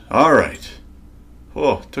All right.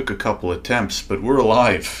 Oh, took a couple attempts, but we're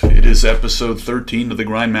alive. It is episode 13 of the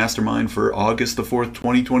Grind Mastermind for August the 4th,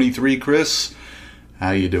 2023. Chris,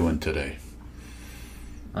 how you doing today?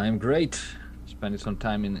 I'm great. Spending some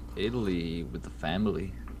time in Italy with the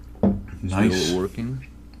family. Nice. Still working,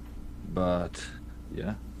 but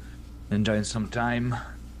yeah, enjoying some time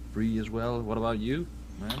free as well. What about you,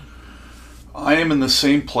 man? I am in the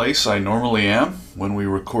same place I normally am when we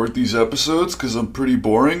record these episodes because I'm pretty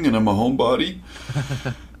boring and I'm a homebody.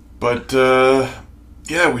 But,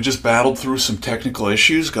 yeah, we just battled through some technical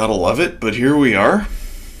issues. Gotta love it. But here we are.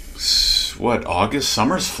 What, August?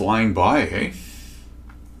 Summer's flying by, eh?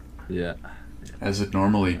 Yeah, As it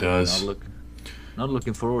normally not does. look, not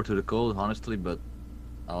looking forward to the cold, honestly, but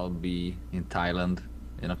I'll be in Thailand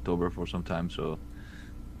in October for some time, so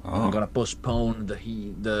I'm Oh. gonna postpone the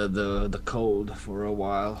heat, the cold for a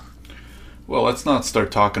while. Well, let's not start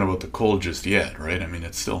talking about the cold just yet, right? I mean,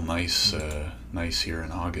 it's still nice, Mhm. nice here in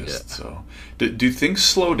Yeah. August. So, do things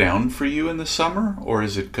slow down for you in the summer, or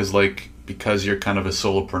is it because you're kind of a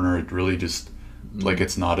solopreneur, it really just like Mm.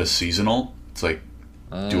 it's not as seasonal? It's like,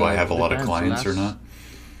 do I have a lot of Depends. clients or not?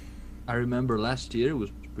 I remember last year was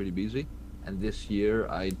pretty busy, and this year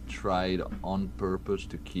I tried on purpose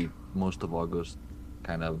to keep most of August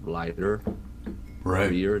kind of lighter, Right.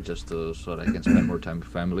 freer, so that I can spend more time with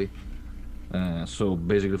family. So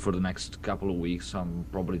basically, for the next couple of weeks, I'm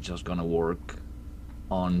probably just gonna work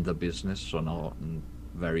on the business. So no,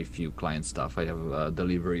 very few client stuff. I have a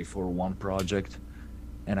delivery for one project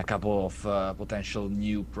and a couple of potential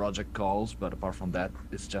new project calls, but apart from that,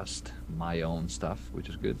 it's just my own stuff, which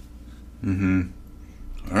is good. Mm-hmm.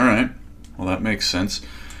 All right. Well, that makes sense.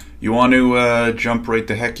 You want to jump right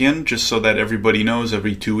the heck in, just so that everybody knows.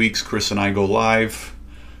 Every 2 weeks, Chris and I go live.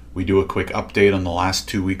 We do a quick update on the last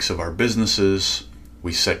 2 weeks of our businesses.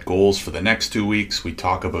 We set goals for the next 2 weeks. We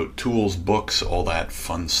talk about tools, books, all that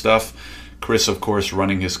fun stuff. Chris, of course,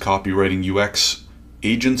 running his copywriting UX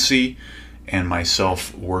agency, and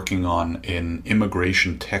myself working on an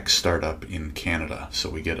immigration tech startup in Canada.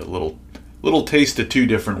 So we get a little taste of two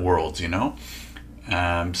different worlds, you know?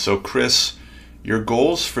 So, Chris, your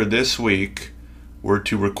goals for this week were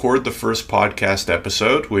to record the first podcast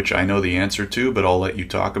episode, which I know the answer to, but I'll let you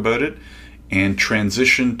talk about it, and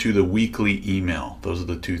transition to the weekly email. Those are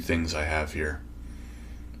the two things I have here.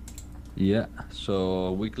 Yeah,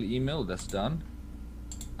 so weekly email, that's done.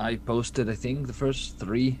 I posted, I think, the first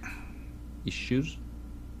three issues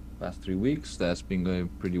last 3 weeks. That's been going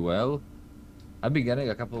pretty well. I've been getting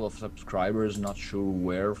a couple of subscribers, not sure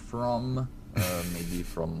where from. Maybe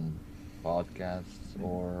from podcasts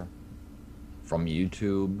or from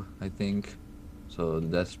YouTube, I think. So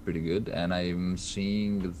that's pretty good. And I'm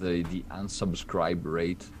seeing the unsubscribe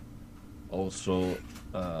rate also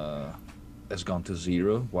has gone to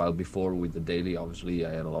zero. While before with the daily, obviously, I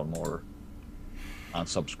had a lot more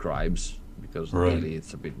unsubscribes because the Right. daily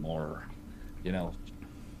it's a bit more, you know,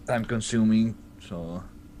 time consuming. So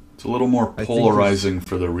It's a little more I think this, polarizing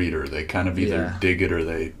for the reader. They kind of either yeah, dig it or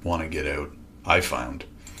they want to get out, I found.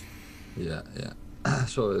 yeah.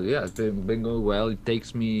 So yeah, it's been going well. It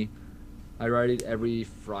takes me. I write it every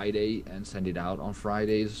Friday and send it out on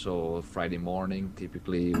Fridays. So Friday morning,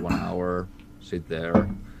 typically 1 hour, sit there,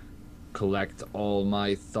 collect all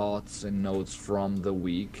my thoughts and notes from the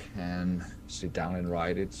week and sit down and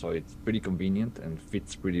write it. So it's pretty convenient and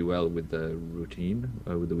fits pretty well with the routine,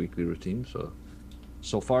 with the weekly routine.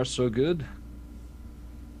 So far so good.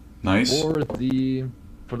 Nice. For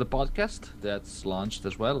the podcast that's launched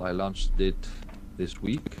as well. I launched it this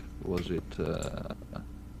week. Was it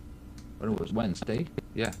when it was Wednesday?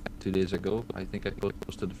 Yeah, 2 days ago. I think I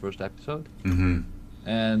posted the first episode. Mm-hmm.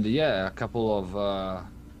 And yeah, a couple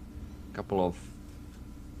of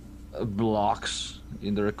blocks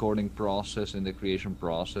in the recording process, in the creation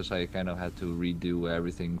process. I kind of had to redo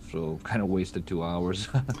everything, so kind of wasted 2 hours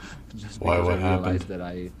just Why? because I What happened? realized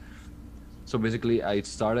that so basically I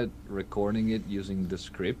started recording it using the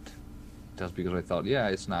script just because I thought, yeah,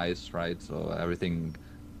 it's nice, right? So everything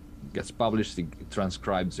gets published, it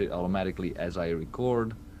transcribes it automatically as I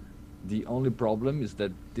record. The only problem is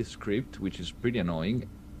that this script, which is pretty annoying,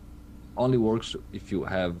 only works if you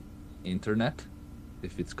have internet,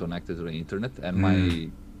 if it's connected to the internet, and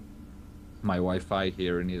Mm, my Wi-Fi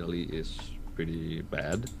here in Italy is pretty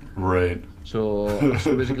bad. right. So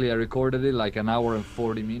basically I recorded it like an hour and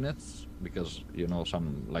 40 minutes because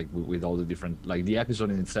some like with all the different, like the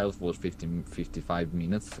episode in itself was 55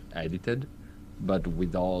 minutes edited, but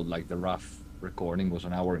with all like the rough recording was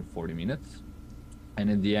an hour and 40 minutes, and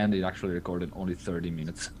in the end it actually recorded only 30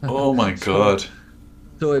 minutes. Oh my so God.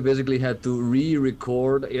 so I basically had to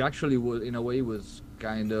re-record. It actually was, in a way, was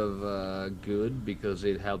kind of good because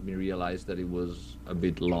it helped me realize that it was a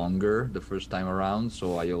bit longer the first time around.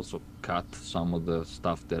 So I also cut some of the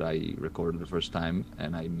stuff that I recorded the first time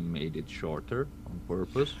and I made it shorter on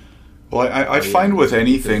purpose. Well, I But yeah, find with it took me an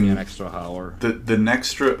anything, extra hour. the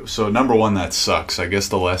nextra. So number one, that sucks. I guess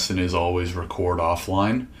the lesson is always record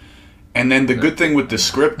offline. And then the good thing with the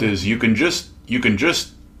script is you can just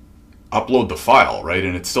upload the file, right?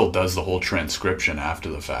 And it still does the whole transcription after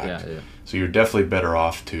the fact. Yeah. So you're definitely better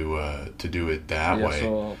off to do it that Yeah, way.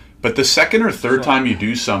 so But the second or third so time you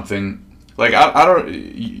do something, like I don't,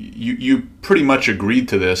 you pretty much agreed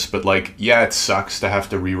to this, but like yeah, it sucks to have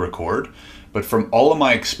to re-record. But from all of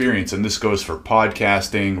my experience, and this goes for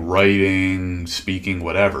podcasting, writing, speaking,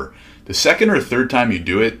 whatever, the second or third time you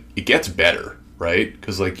do it, it gets better, right?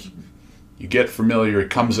 Because like you get familiar, it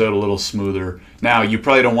comes out a little smoother. Now you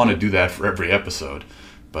probably don't want to do that for every episode,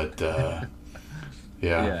 but yeah.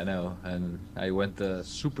 yeah, no, and I went the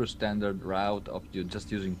super standard route of you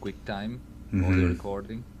just using QuickTime audio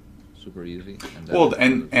recording, super easy. And then Well, I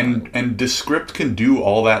and uploaded the file. and Descript can do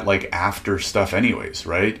all that like after stuff, anyways,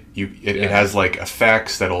 right? It Yeah, has like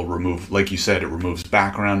effects that'll remove, like you said, it removes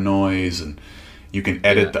background noise, and you can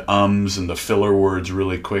edit yeah, the ums and the filler words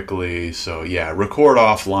really quickly. So yeah, record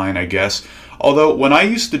offline, I guess. Although when I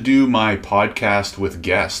used to do my podcast with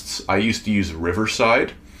guests, I used to use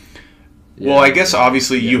Riverside. Well, I guess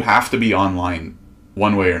obviously yeah, you have to be online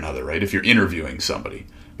one way or another, right? If you're interviewing somebody.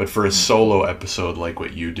 But for a solo episode like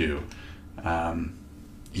what you do,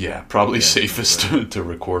 yeah, probably yeah, safest that's right. to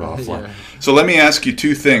record offline. Yeah. So let me ask you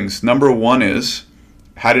two things. Number one is,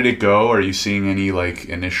 how did it go? Are you seeing any like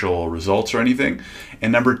initial results or anything?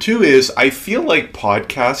 And number two is, I feel like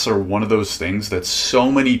podcasts are one of those things that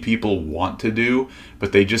so many people want to do,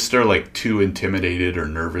 but they just are like too intimidated or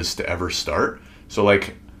nervous to ever start. So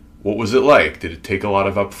like, what was it like? Did it take a lot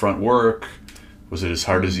of upfront work? Was it as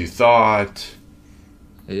hard as you thought?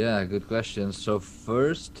 Yeah, good question. So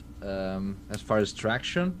first, as far as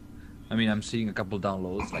traction, I mean, I'm seeing a couple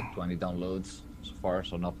downloads, like 20 downloads so far,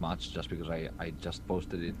 so not much, just because I just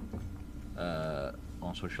posted it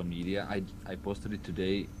on social media. I posted it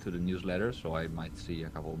today to the newsletter, so I might see a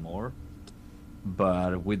couple more.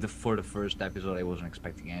 But for the first episode, I wasn't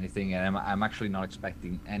expecting anything, and I'm actually not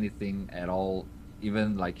expecting anything at all.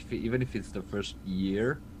 Even like even if it's the first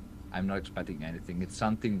year, I'm not expecting anything. It's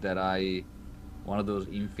something that one of those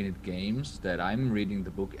infinite games that I'm reading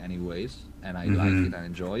the book anyways, and I like it and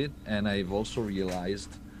enjoy it. And I've also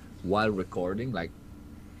realized while recording, like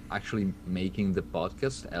actually making the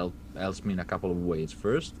podcast helps me in a couple of ways.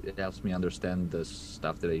 First, it helps me understand the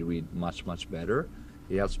stuff that I read much better.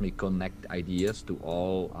 It helps me connect ideas to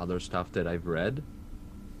all other stuff that I've read,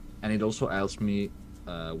 and it also helps me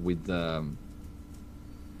with the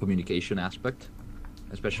communication aspect,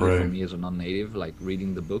 especially for Right. me as a non-native, like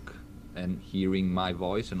reading the book and hearing my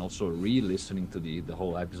voice and also re-listening to the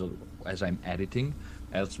whole episode as I'm editing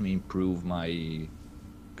helps me improve my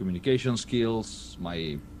communication skills,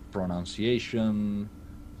 my pronunciation.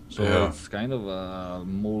 So Yeah. it's kind of a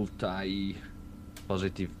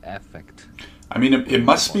multi-positive effect I mean, it with the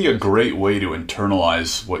must be a podcast. great way to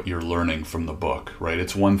internalize what you're learning from the book, right?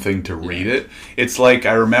 It's one thing to read Yeah. it. It's like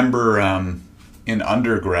I remember in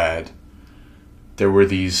undergrad, there were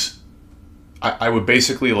these. I would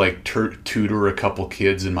basically like tutor a couple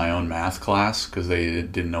kids in my own math class because they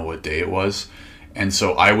didn't know what day it was. And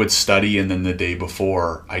so I would study, and then the day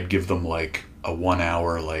before, I'd give them like a 1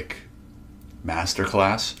 hour like master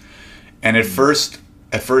class. And at first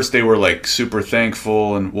they were like super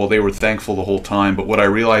thankful, and well, they were thankful the whole time. But what I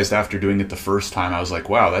realized after doing it the first time, I was like,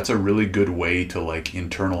 wow, that's a really good way to like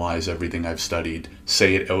internalize everything I've studied,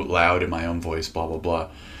 say it out loud in my own voice, blah blah blah.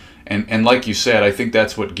 And like you said, I think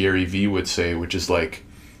that's what Gary Vee would say, which is like,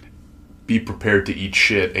 be prepared to eat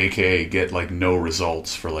shit, aka get like no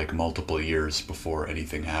results for like multiple years before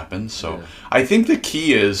anything happens. So Yeah. I think the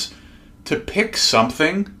key is to pick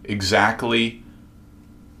something exactly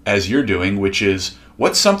as you're doing, which is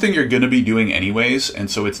what's something you're going to be doing anyways, and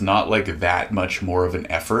so it's not like that much more of an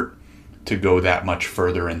effort to go that much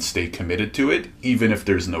further and stay committed to it, even if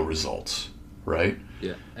there's no results, right?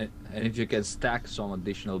 Yeah, and if you can stack some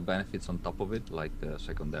additional benefits on top of it, like the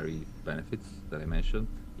secondary benefits that I mentioned,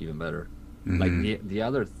 even better. Like the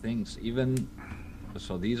other things, even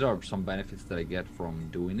so, these are some benefits that I get from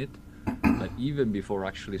doing it. But even before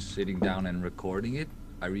actually sitting down and recording it,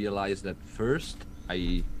 I realized that first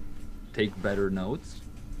I take better notes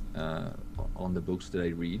on the books that I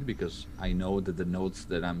read because I know that the notes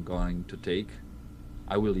that I'm going to take,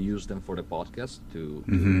 I will use them for the podcast to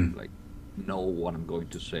like know what I'm going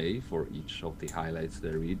to say for each of the highlights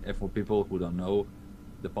that I read. And for people who don't know,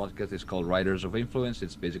 The podcast is called Writers of Influence.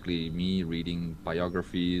 It's basically me reading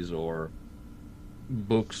biographies or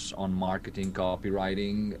books on marketing,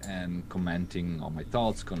 copywriting, and commenting on my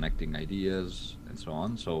thoughts, connecting ideas, and so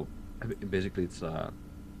on. So basically, it's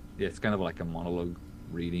kind of like a monologue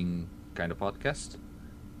reading kind of podcast.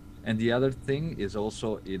 And the other thing is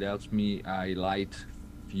also it helps me highlight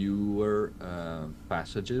fewer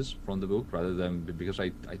passages from the book rather than because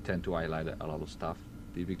I tend to highlight a lot of stuff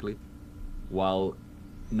typically, while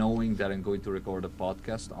knowing that I'm going to record a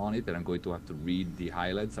podcast on it and I'm going to have to read the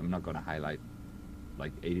highlights. I'm not going to highlight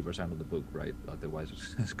like 80% of the book, right? Otherwise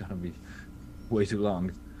it's going to be way too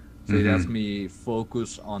long. So it helps me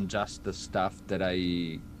focus on just the stuff that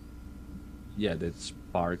that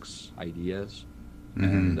sparks ideas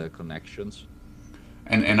and connections.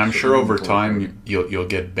 And I'm sure over time you'll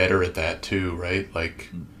get better at that too, right?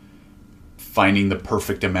 Like finding the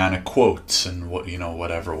perfect amount of quotes and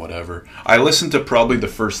whatever. I listened to probably the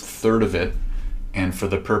first third of it, and for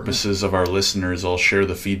the purposes of our listeners, I'll share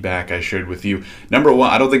the feedback I shared with you. Number one,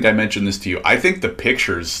 I don't think I mentioned this to you. I think the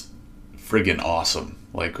picture's friggin' awesome.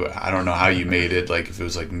 Like, I don't know how you made it, like if it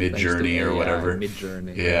was like Mid-Journey or whatever.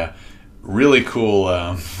 Mid-Journey. Yeah. Really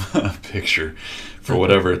cool picture for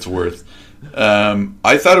whatever it's worth.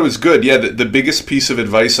 I thought it was good. Yeah, the biggest piece of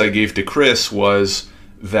advice I gave to Chris was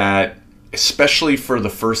that, especially for the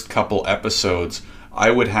first couple episodes,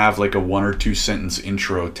 I would have like a 1 or 2 sentence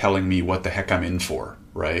intro telling me what the heck I'm in for,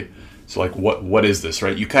 right? So like, what is this,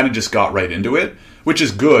 right? You kind of just got right into it, which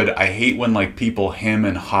is good. I hate when like people hem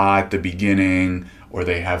and haw at the beginning, or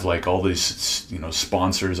they have like all these,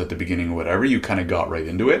 sponsors at the beginning or whatever. You kind of got right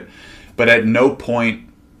into it. But at no point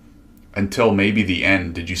until maybe the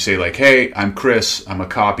end did you say like, hey, I'm Chris, I'm a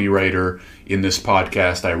copywriter. In this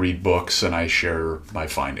podcast, I read books and I share my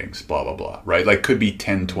findings, blah, blah, blah, right? Like could be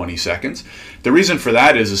 10, 20 seconds. The reason for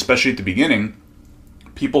that is, especially at the beginning,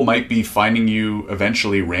 people might be finding you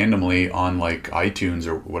eventually randomly on like iTunes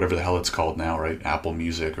or whatever the hell it's called now, right? Apple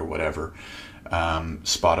Music or whatever,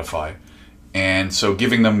 Spotify. And so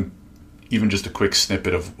giving them even just a quick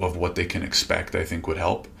snippet of what they can expect, I think would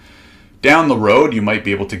help. Down the road, you might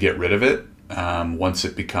be able to get rid of it once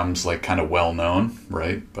it becomes like kind of well known,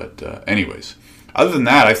 right? But anyways, other than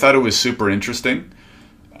that, I thought it was super interesting.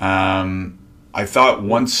 I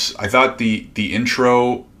thought the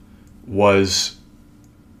intro was.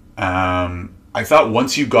 I thought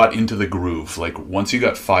once you got into the groove, like once you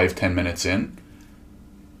got 5-10 minutes in,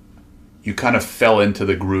 you kind of fell into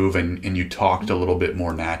the groove and you talked a little bit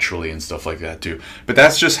more naturally and stuff like that too. But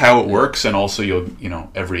that's just how it works, and also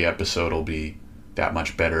every episode will be that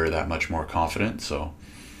much better, that much more confident. So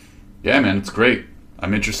yeah, man, it's great.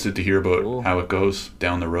 I'm interested to hear about how it goes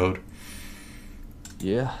down the road.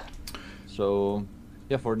 Yeah. So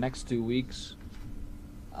yeah, for next 2 weeks,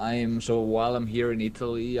 while I'm here in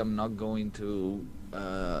Italy, I'm not going to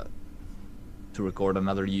record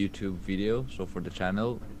another YouTube video. So for the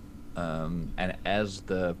channel. And as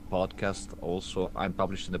the podcast also, I'm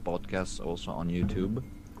publishing the podcast also on YouTube,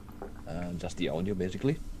 just the audio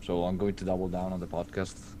basically. So I'm going to double down on the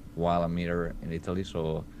podcast while I'm here in Italy.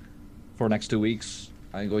 So for next 2 weeks,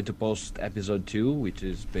 I'm going to post episode 2, which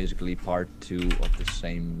is basically part 2 of the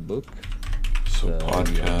same book. So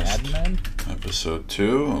podcast episode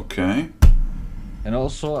 2, okay. And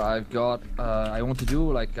also I want to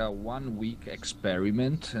do like a 1 week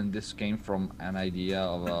experiment, and this came from an idea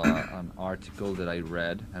of an article that I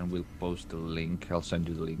read, and we'll post the link. I'll send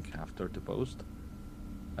you the link after to post.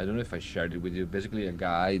 I don't know if I shared it with you. Basically a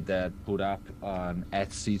guy that put up an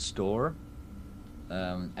Etsy store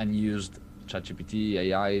and used ChatGPT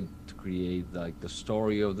AI to create like the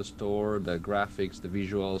story of the store, the graphics, the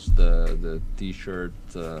visuals, the t-shirt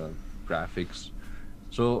graphics.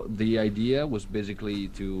 So the idea was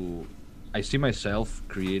basically I see myself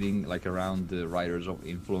creating like around the Writers of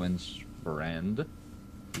Influence brand,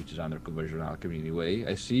 which is under Conversion Alchemy anyway.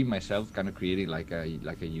 I see myself kind of creating like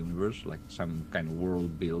a universe, like some kind of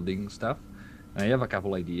world building stuff. And I have a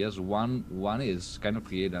couple ideas. One is kind of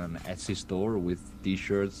create an Etsy store with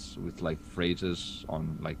t-shirts with like phrases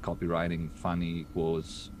on like copywriting, funny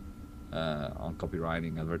quotes on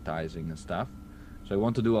copywriting, advertising and stuff. So I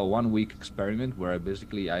want to do a 1 week experiment where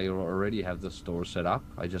I already have the store set up.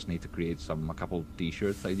 I just need to create a couple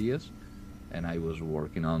t-shirts ideas, and I was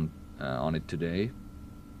working on it today.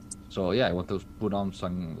 So yeah, I want to put on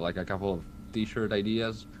a couple of t-shirt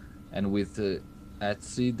ideas, and with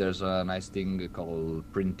Etsy there's a nice thing called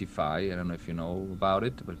Printify. I don't know if you know about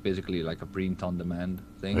it, but basically like a print on demand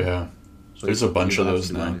thing. Yeah, so there's a bunch of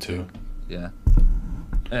those now too. Yeah.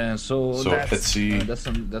 And so that's Etsy,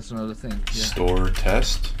 that's another thing. Yeah. Store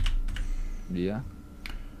test. Yeah.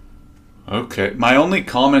 Okay. My only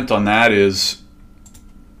comment on that is,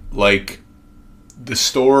 like, the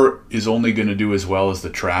store is only going to do as well as the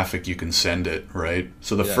traffic you can send it, right?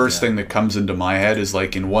 So the first thing that comes into my head is,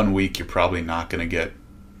 like, in 1 week, you're probably not going to get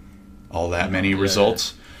all that many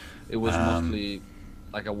results. It was mostly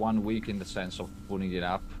like a 1 week in the sense of putting it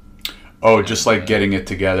up. Oh, just like getting it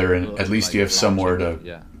together, and at least like you have somewhere to,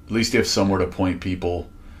 at least you have somewhere to point people.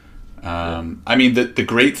 I mean, the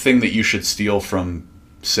great thing that you should steal from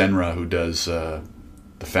Senra, who does the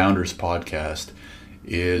Founders podcast,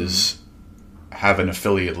 is have an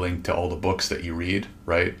affiliate link to all the books that you read,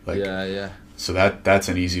 right? Like, so that's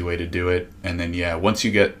an easy way to do it. And then once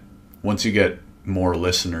you get more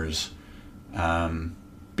listeners,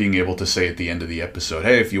 being able to say at the end of the episode,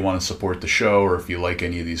 hey, if you want to support the show, or if you like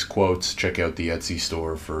any of these quotes, check out the Etsy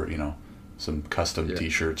store for, some custom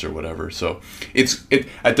t-shirts or whatever. So it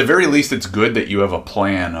at the very least, it's good that you have a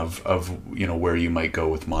plan of where you might go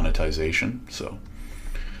with monetization. So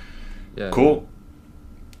cool.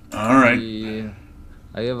 All right.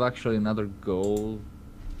 I have actually another goal.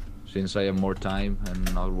 Since I have more time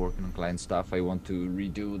and not working on client stuff, I want to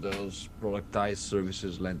redo those productized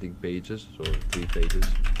services landing pages, so 3 pages.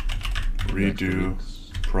 Redo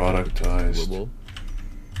productized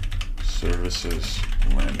services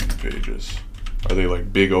landing pages. Are they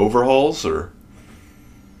like big overhauls, or?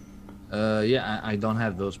 I don't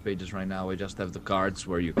have those pages right now. I just have the cards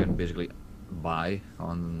where you can basically buy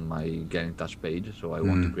on my Get in Touch page. So I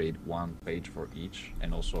want to create 1 page for each,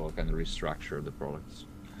 and also I can restructure the products.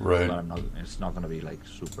 Right. But it's not going to be like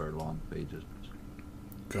super long pages.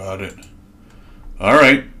 Got it. All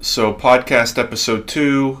right. So podcast episode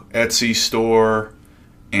 2, Etsy store,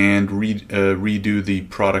 and redo the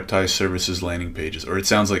productized services landing pages. Or it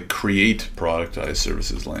sounds like create productized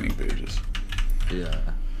services landing pages. Yeah.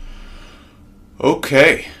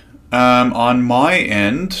 Okay. On my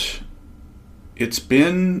end, it's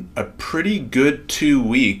been a pretty good 2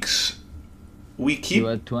 weeks. You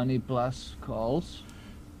had 20 plus calls.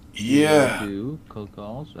 Yeah. Cold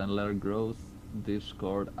calls and letter growth,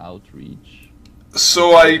 Discord outreach.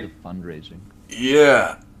 So fundraising.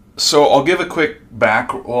 Yeah. So I'll give a quick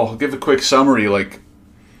summary. Like,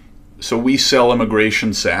 so we sell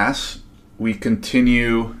immigration SaaS. We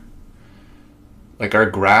continue. Like, our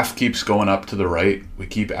graph keeps going up to the right. We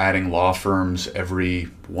keep adding law firms every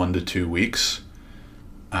 1 to 2 weeks.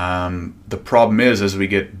 The problem is, as we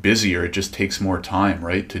get busier, it just takes more time,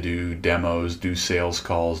 right? To do demos, do sales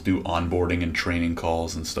calls, do onboarding and training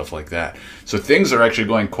calls and stuff like that. So things are actually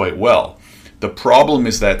going quite well. The problem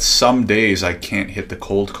is that some days I can't hit the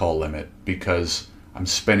cold call limit because I'm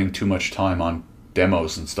spending too much time on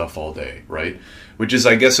demos and stuff all day, right? Which is,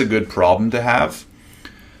 I guess, a good problem to have.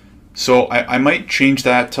 So I might change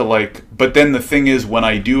that to but then the thing is, when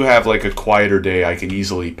I do have like a quieter day, I can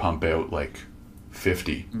easily pump out like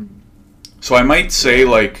 50. So I might say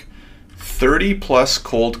like 30 plus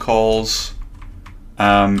cold calls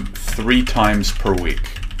 3 times per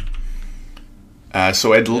week.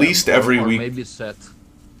 So at least every week. Maybe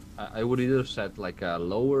I would either set like a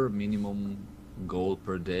lower minimum goal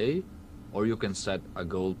per day, or you can set a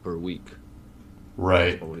goal per week.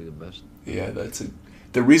 Right. That's probably the best. Yeah, that's it.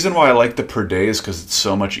 The reason why I like the per day is because it's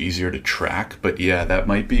so much easier to track. But yeah, that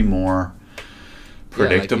might be more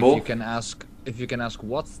predictable. Like if you can ask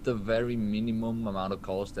what's the very minimum amount of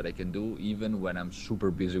calls that I can do even when I'm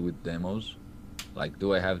super busy with demos. Like,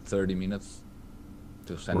 do I have 30 minutes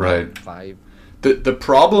to send out 5? The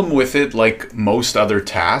problem with it, like most other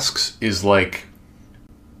tasks, is like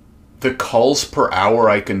the calls per hour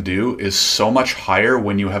I can do is so much higher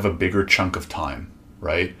when you have a bigger chunk of time,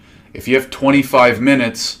 right? If you have 25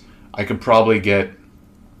 minutes, I could probably get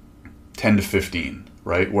 10 to 15,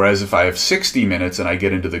 right? Whereas if I have 60 minutes and I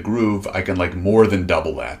get into the groove, I can like more than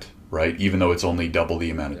double that, right? Even though it's only double the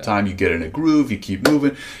amount of time. You get in a groove, you keep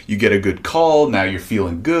moving, you get a good call, now you're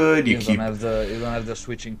feeling good. You don't have the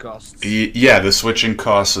switching costs. Yeah, the switching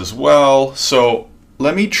costs as well. So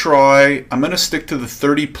let me try, I'm going to stick to the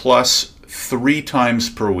 30 plus 3 times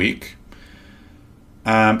per week.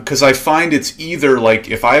 Because I find it's either like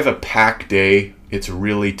if I have a packed day, it's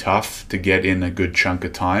really tough to get in a good chunk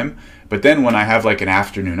of time. But then when I have like an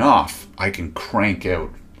afternoon off, I can crank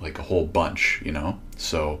out like a whole bunch, you know?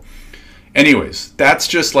 So anyways, that's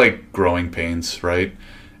just like growing pains, right?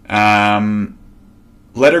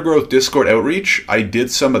 Letter growth Discord outreach, I did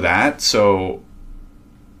some of that. So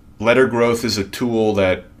letter growth is a tool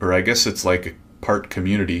that, or I guess it's like a part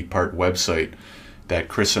community, part website, that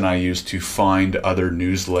Chris and I use to find other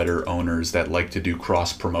newsletter owners that like to do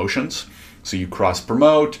cross promotions. So you cross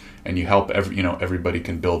promote and you help everybody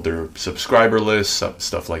can build their subscriber list,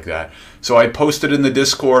 stuff like that. So I posted in the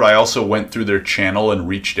Discord. I also went through their channel and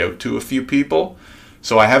reached out to a few people.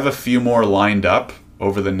 So I have a few more lined up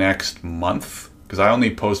over the next month, because I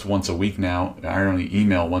only post once a week now. I only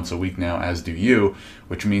email once a week now, as do you,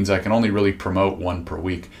 which means I can only really promote one per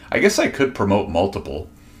week. I guess I could promote multiple,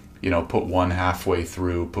 put one halfway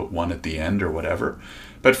through, put one at the end or whatever.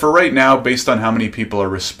 But for right now, based on how many people are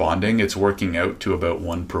responding, it's working out to about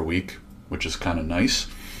one per week, which is kind of nice.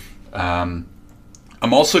 I'm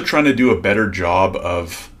also trying to do a better job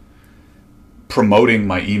of promoting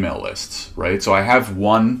my email lists, right? So I have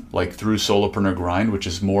one like through Solopreneur Grind, which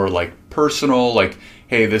is more like personal, like,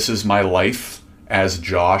 hey, this is my life as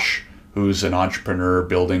Josh, who's an entrepreneur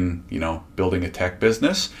building a tech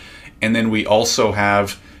business. And then we also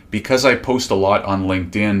have, because I post a lot on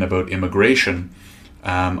LinkedIn about immigration,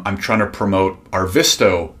 I'm trying to promote our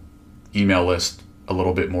Visto email list a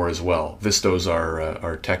little bit more as well. Visto's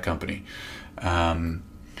our tech company.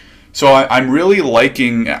 So I'm really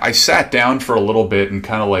liking, I sat down for a little bit and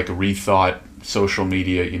kind of like rethought social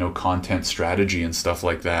media, content strategy and stuff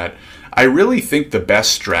like that. I really think the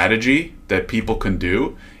best strategy that people can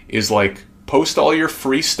do is like post all your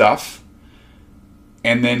free stuff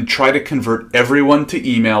and then try to convert everyone to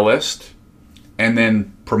email list, and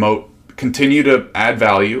then continue to add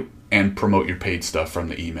value and promote your paid stuff from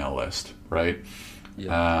the email list, right?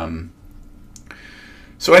 Yeah.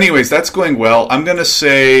 So anyways, that's going well. I'm going to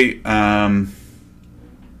say I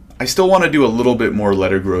still want to do a little bit more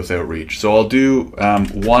letter growth outreach. So I'll do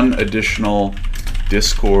one additional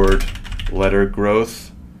Discord letter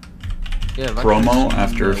growth promo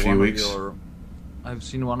after a few weeks. I've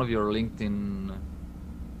seen one of your LinkedIn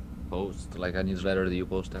posts, like a newsletter that you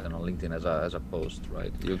posted on LinkedIn as a post,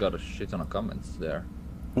 right? You got a shit ton of comments there.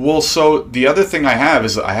 Well, so the other thing I have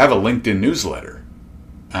is I have a LinkedIn newsletter.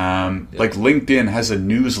 Like LinkedIn has a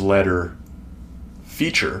newsletter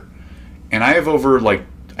feature, and I have over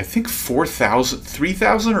I think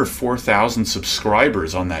 3,000 or 4,000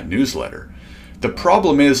 subscribers on that newsletter. The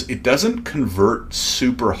problem is it doesn't convert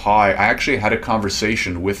super high. I actually had a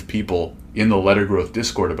conversation with people in the Letter Growth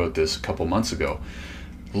Discord about this a couple months ago.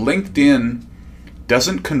 LinkedIn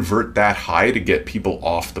doesn't convert that high to get people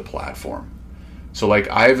off the platform. So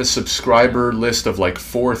I have a subscriber list of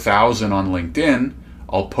 4,000 on LinkedIn.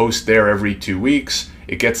 I'll post there every 2 weeks.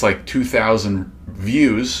 It gets 2,000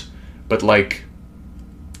 views, but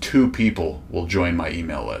 2 people will join my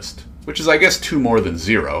email list, which is, I guess, 2 more than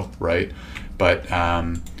 0, right? But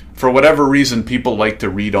for whatever reason, people like to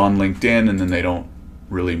read on LinkedIn and then they don't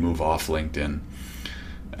really move off LinkedIn.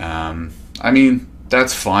 I mean,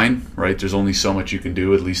 that's fine, right? There's only so much you can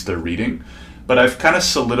do, at least they're reading. But I've kind of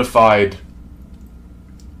solidified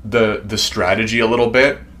the strategy a little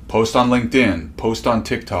bit. Post on LinkedIn, post on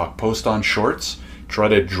TikTok, post on Shorts, try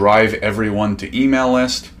to drive everyone to email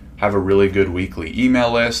list, have a really good weekly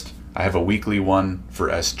email list. I have a weekly one for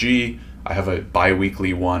SG, I have a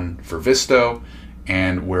bi-weekly one for Visto,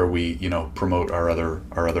 and where we, promote our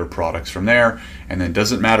other products from there. And then it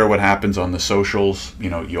doesn't matter what happens on the socials,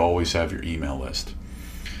 you always have your email list.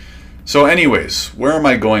 So anyways, where am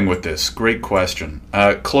I going with this? Great question.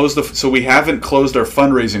 So we haven't closed our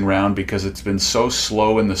fundraising round because it's been so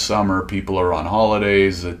slow in the summer. People are on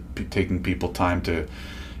holidays, taking people time to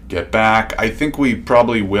get back. I think we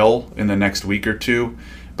probably will in the next week or two,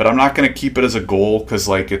 but I'm not going to keep it as a goal because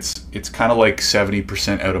it's kind of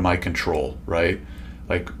 70% out of my control, right?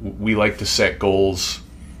 We like to set goals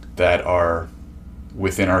that are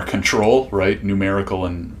within our control, right? Numerical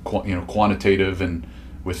and quantitative and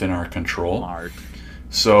within our control. Smart.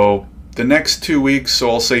 So the next 2 weeks,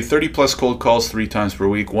 so I'll say 30 plus cold calls 3 times per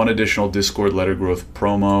week, 1 additional Discord letter growth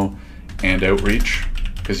promo and outreach,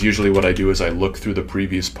 because usually what I do is I look through the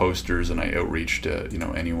previous posters and I outreach to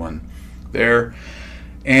anyone there.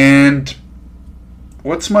 And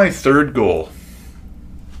what's my third goal?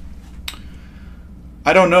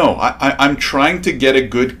 I don't know. I'm trying to get a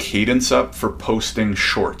good cadence up for posting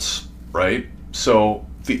shorts, right? So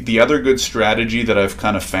the other good strategy that I've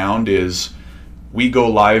kind of found is we go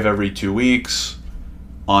live every 2 weeks.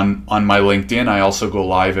 On my LinkedIn, I also go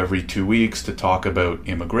live every 2 weeks to talk about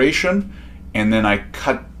immigration, and then I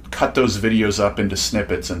cut those videos up into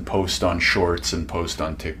snippets and post on Shorts and post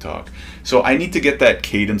on TikTok. So I need to get that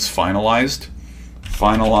cadence finalized.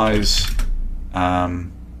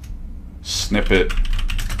 Snippet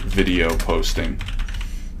video posting,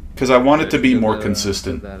 because I want it to be more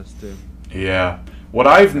consistent. Yeah. What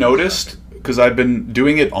I've noticed, because I've been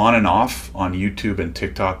doing it on and off on YouTube and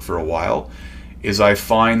TikTok for a while, is I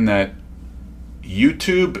find that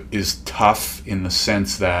YouTube is tough in the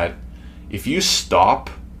sense that if you stop,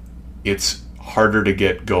 it's harder to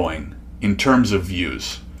get going in terms of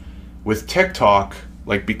views. With TikTok,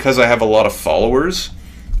 like, because I have a lot of followers,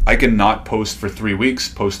 I can not post for 3 weeks,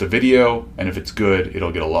 post a video, and if it's good,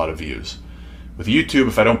 it'll get a lot of views. With YouTube,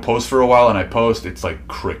 if I don't post for a while and I post, it's like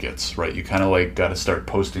crickets, right? You kind of like got to start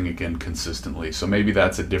posting again consistently. So maybe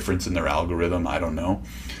that's a difference in their algorithm. I don't know.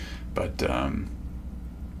 But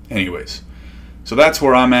anyways, so that's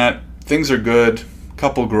where I'm at. Things are good.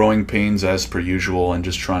 Couple growing pains as per usual, and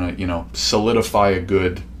just trying to, solidify a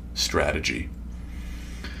good strategy.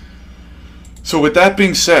 So with that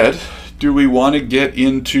being said, do we want to get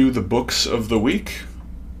into the books of the week?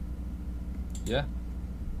 Yeah.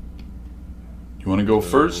 You want to go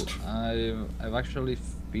first? I've actually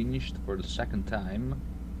finished for the second time,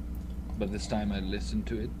 but this time I listened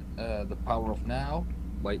to it. The Power of Now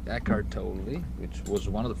by Eckhart Tolle, which was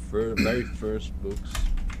one of the very first books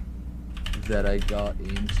that I got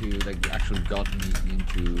into, like actually got me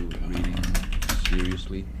into reading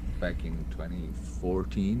seriously back in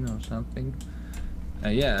 2014 or something.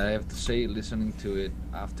 Yeah, I have to say, listening to it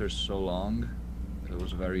after so long, it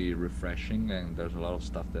was very refreshing, and there's a lot of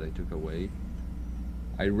stuff that I took away.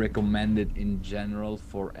 I recommend it in general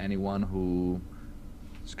for anyone who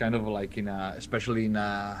is kind of like especially in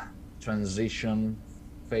a transition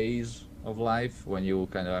phase of life, when you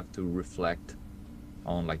kind of have to reflect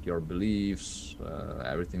on like your beliefs,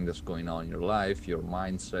 everything that's going on in your life, your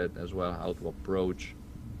mindset as well, how to approach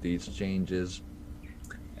these changes.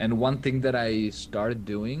 And one thing that I started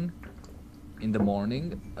doing in the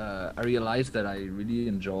morning, I realized that I really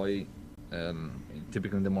enjoy,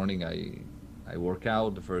 typically in the morning, I work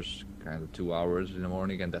out the first kind of 2 hours in the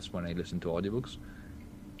morning, and that's when I listen to audiobooks.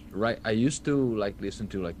 Right, I used to like listen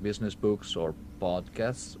to like business books or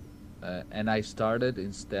podcasts, and I started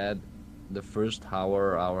instead the first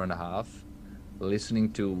hour and a half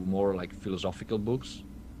listening to more like philosophical books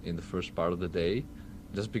in the first part of the day,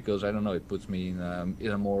 just because I don't know, it puts me in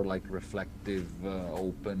a more like reflective,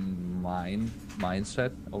 open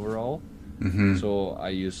mindset overall. Mm-hmm. So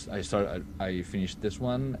I finished this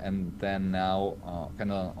one, and then now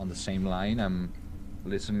kind of on the same line, I'm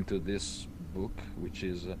listening to this book, which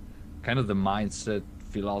is kind of the mindset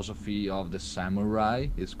philosophy of the samurai.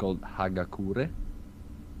 It's called Hagakure,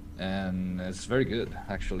 and it's very good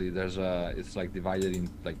actually. It's like divided in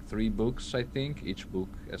like 3 books, I think. Each book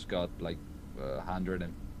has got like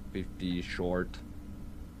 150 short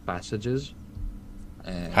passages.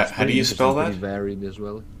 And How do you spell that? Pretty varied as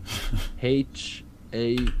well. Hagakure.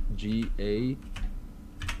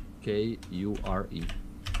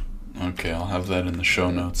 Okay, I'll have that in the show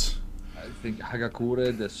notes. I think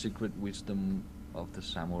Hagakure, the secret wisdom of the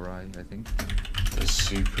samurai, I think. The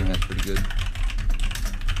secret. That's pretty good.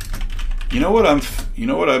 You know what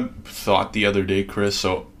I thought the other day, Chris?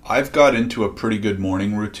 So I've got into a pretty good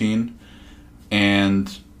morning routine,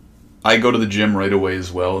 and I go to the gym right away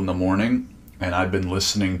as well in the morning, and I've been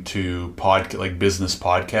listening to like business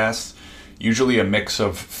podcasts, usually a mix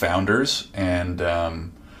of founders, and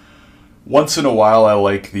once in a while I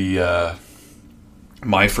like the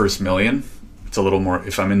My First Million. It's a little more,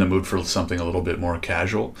 if I'm in the mood for something a little bit more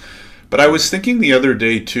casual. But I was thinking the other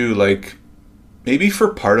day too, like, maybe for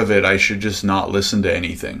part of it I should just not listen to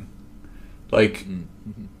anything. Like,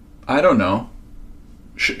 I don't know.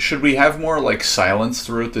 Should we have more like silence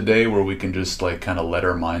throughout the day where we can just like kind of let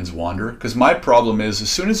our minds wander? Because my problem is, as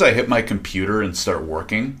soon as I hit my computer and start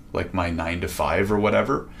working, like my 9 to 5 or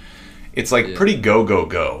whatever, it's like pretty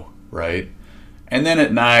go, right? And then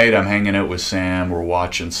at night I'm hanging out with Sam, we're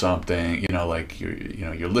watching something, like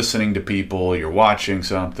you're listening to people, you're watching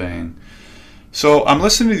something. So I'm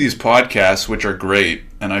listening to these podcasts, which are great,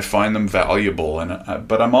 and I find them valuable.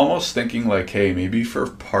 But I'm almost thinking like, hey, maybe for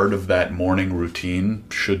part of that morning routine,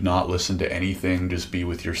 should not listen to anything, just be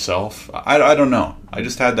with yourself. I don't know. I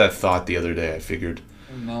just had that thought the other day. I figured.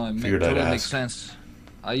 No, it totally makes sense.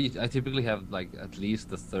 I typically have like at least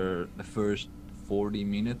the first 40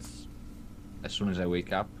 minutes as soon as I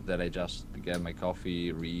wake up, that I just get my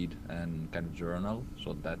coffee, read, and kind of journal.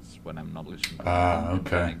 So that's when I'm not listening to anything.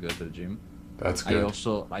 Okay. And I go to the gym. That's good. I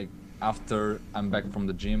also, like, after I'm back from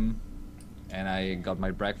the gym and I got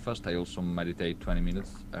my breakfast, I also meditate 20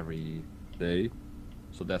 minutes every day.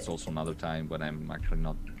 So that's also another time when I'm actually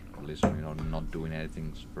not listening or not doing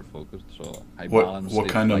anything super focused. So I balance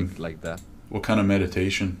it like that. What kind of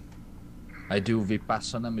meditation? I do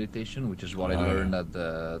Vipassana meditation, which is what I learned at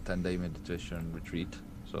the 10-day meditation retreat.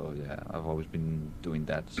 So yeah, I've always been doing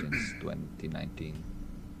that since 2019.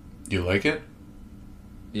 You like it?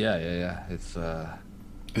 Yeah. It's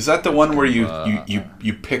Is that the one where kind of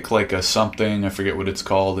you pick like a something, I forget what it's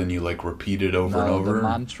called, and you like repeat it over and no, over? the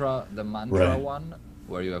mantra Right. one,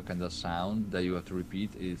 where you have kind of sound that you have to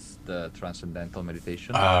repeat, is the transcendental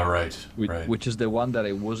meditation, Ah, right, right. which is the one that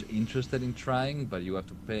I was interested in trying, but you have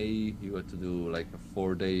to pay. You have to do like a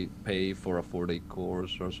 4-day pay for a 4-day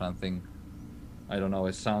course or something. I don't know.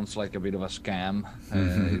 It sounds like a bit of a scam.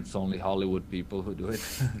 It's only Hollywood people who do it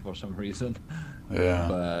for some reason. Yeah.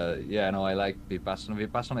 But yeah, no, I like Vipassana.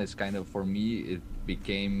 Vipassana is kind of, for me, it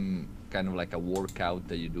became kind of like a workout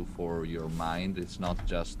that you do for your mind. It's not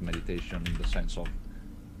just meditation in the sense of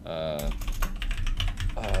uh,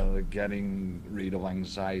 getting rid of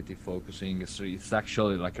anxiety, focusing. It's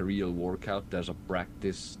actually like a real workout. There's a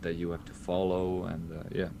practice that you have to follow, and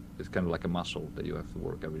yeah, it's kind of like a muscle that you have to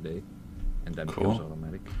work every day, and then it becomes Cool.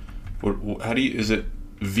 automatic. How do you, is it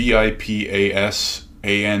Vipasana?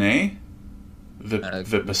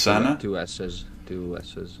 Vipassana? Two S's, two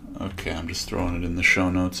S's. Okay, I'm just throwing it in the show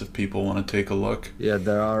notes if people want to take a look. Yeah,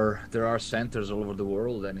 there are centers all over the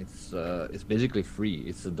world, and it's basically free.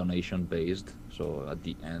 It's a donation based. So at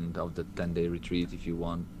the end of the 10-day retreat, if you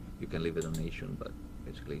want, you can leave a donation. But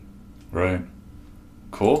basically, Right.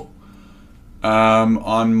 Cool.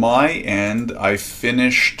 On my end, I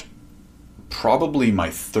finished probably my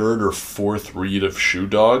third or fourth read of Shoe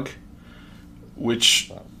Dog, which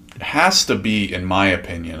wow. has to be, in my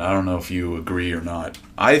opinion, I don't know if you agree or not,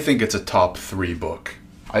 I think it's a top 3 book.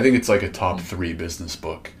 I think it's like a top 3 business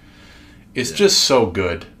book. It's just so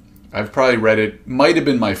good. I've probably read it, might have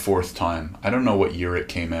been my 4th time. I don't know what year it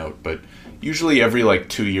came out, but usually every like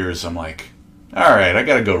 2 years I'm like, all right, I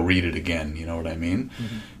gotta go read it again, you know what I mean?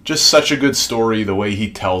 Just such a good story, the way he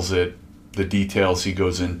tells it, the details he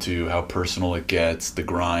goes into, how personal it gets, the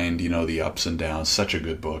grind, you know, the ups and downs. Such a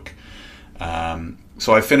good book.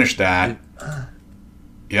 So I finished that.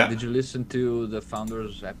 Yeah. Did you listen to the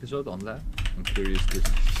founders episode on that? I'm curious to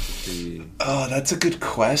see. Oh, that's a good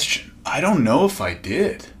question. I don't know if I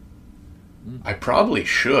did. I probably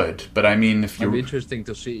should, but I mean, if It'd be you interesting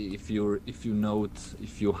to see if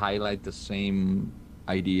you highlight the same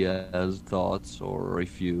ideas, thoughts, or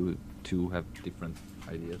if you two have different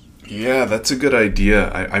ideas. yeah, that's a good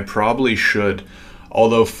idea. I probably should.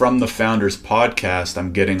 Although from the Founders podcast,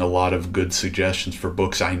 I'm getting a lot of good suggestions for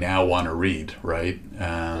books I now want to read, right?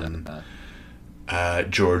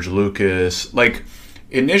 George Lucas. Like,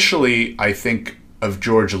 initially, I think of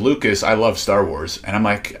George Lucas, I love Star Wars, and I'm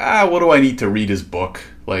like, what do I need to read his book?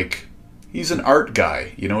 Like, he's an art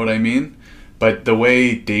guy, you know what I mean? But the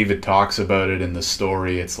way David talks about it in the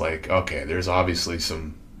story, it's like, okay, there's obviously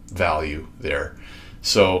some value there.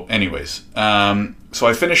 So, anyways, so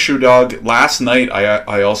I finished Shoe Dog. Last night,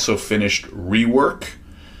 I also finished Rework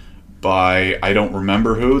by, I don't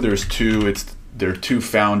remember who. They're two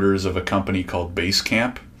founders of a company called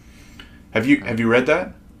Basecamp. Have you read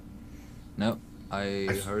that? No, I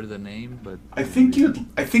heard the name, but I think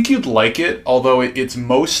you'd like it, although it's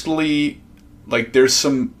mostly like there's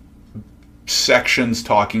some sections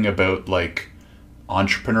talking about like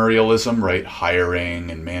entrepreneurialism, right? Hiring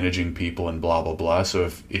and managing people and blah blah blah. So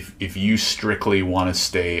if you strictly want to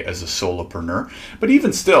stay as a solopreneur, but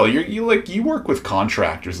even still, you work with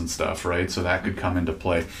contractors and stuff, right? So that could come into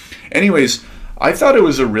play. Anyways, I thought it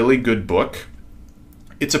was a really good book.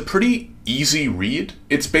 It's a pretty easy read.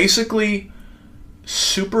 It's basically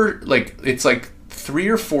super, like, it's like 3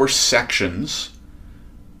 or 4 sections,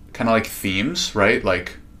 kind of like themes, right?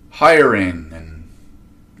 Like hiring and,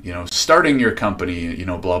 you know, starting your company, you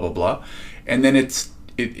know, blah blah blah, and then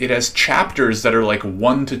it has chapters that are like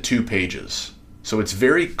 1 to 2 pages, so it's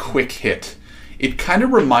very quick hit. It kind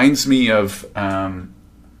of reminds me of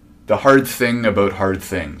The Hard Thing About Hard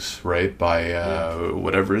Things, right? By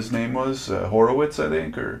whatever his name was, Horowitz, I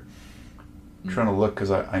think, or I'm trying to look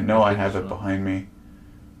because I know I have it behind me.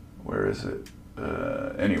 Where is it?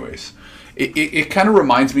 Anyways, it kind of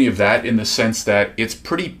reminds me of that in the sense that it's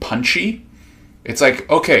pretty punchy. It's like,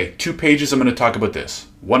 okay, 2 pages I'm going to talk about this.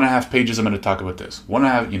 1.5 pages I'm going to talk about this.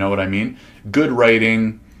 1.5, you know what I mean? Good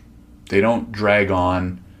writing. They don't drag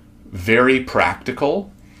on. Very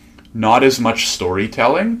practical. Not as much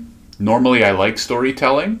storytelling. Normally I like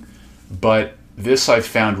storytelling, but this I've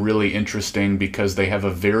found really interesting because they have a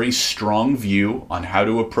very strong view on how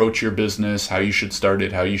to approach your business, how you should start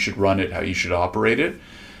it, how you should run it, how you should operate it.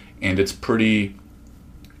 And it's pretty...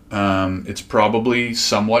 it's probably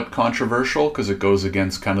somewhat controversial because it goes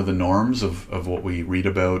against kind of the norms of what we read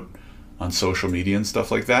about on social media and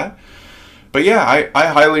stuff like that. But yeah, I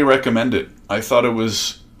highly recommend it. I thought it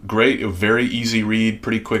was great. A very easy read,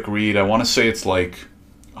 pretty quick read. I want to say it's like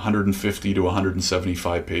 150 to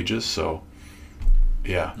 175 pages. So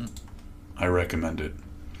yeah, I recommend it.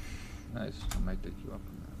 Nice. I might take you up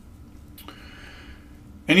on that.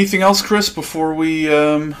 Anything else, Chris, before we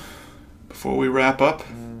wrap up?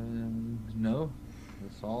 No,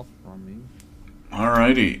 that's all from me.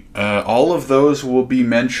 Alrighty. All of those will be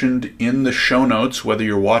mentioned in the show notes, whether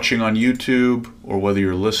you're watching on YouTube or whether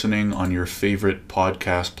you're listening on your favorite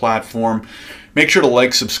podcast platform. Make sure to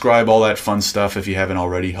like, subscribe, all that fun stuff if you haven't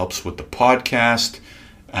already. Helps with the podcast.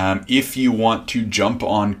 If you want to jump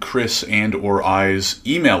on Chris and or I's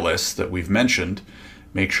email lists that we've mentioned,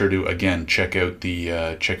 make sure to, again, check out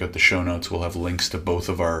the show notes. We'll have links to both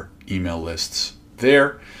of our email lists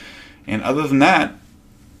there. And other than that,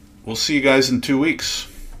 we'll see you guys in 2 weeks.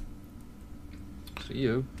 See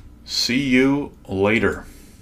you. See you later.